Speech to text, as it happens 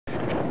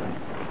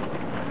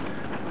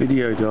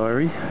video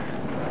diary.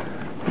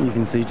 You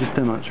can see just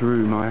how much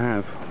room I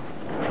have.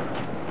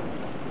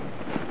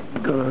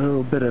 Got a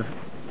little bit of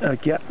a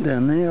gap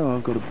down there.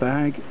 I've got a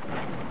bag.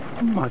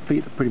 My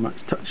feet are pretty much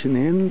touching the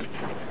end.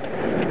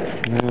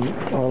 And then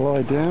I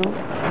lie down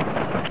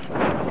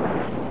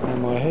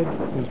and my head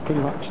is pretty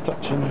much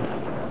touching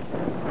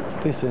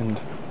this end.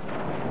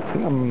 I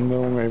think I'm the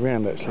wrong way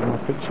around actually.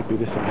 My feet should be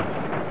this end.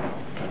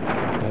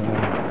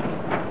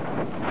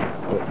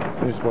 But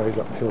this way is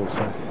uphill, so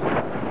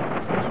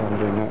that's why I'm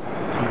doing that.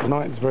 And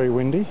tonight it's very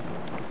windy.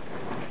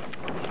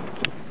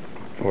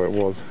 Or it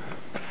was.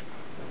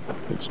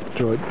 It's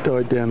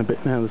died down a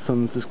bit now, the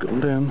sun's just gone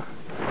down.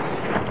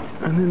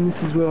 And then this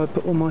is where I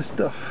put all my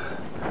stuff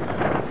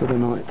for the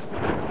night.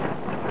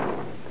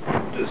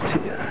 Just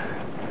here.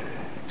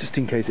 Just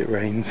in case it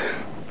rains.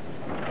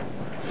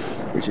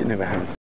 Which it never has.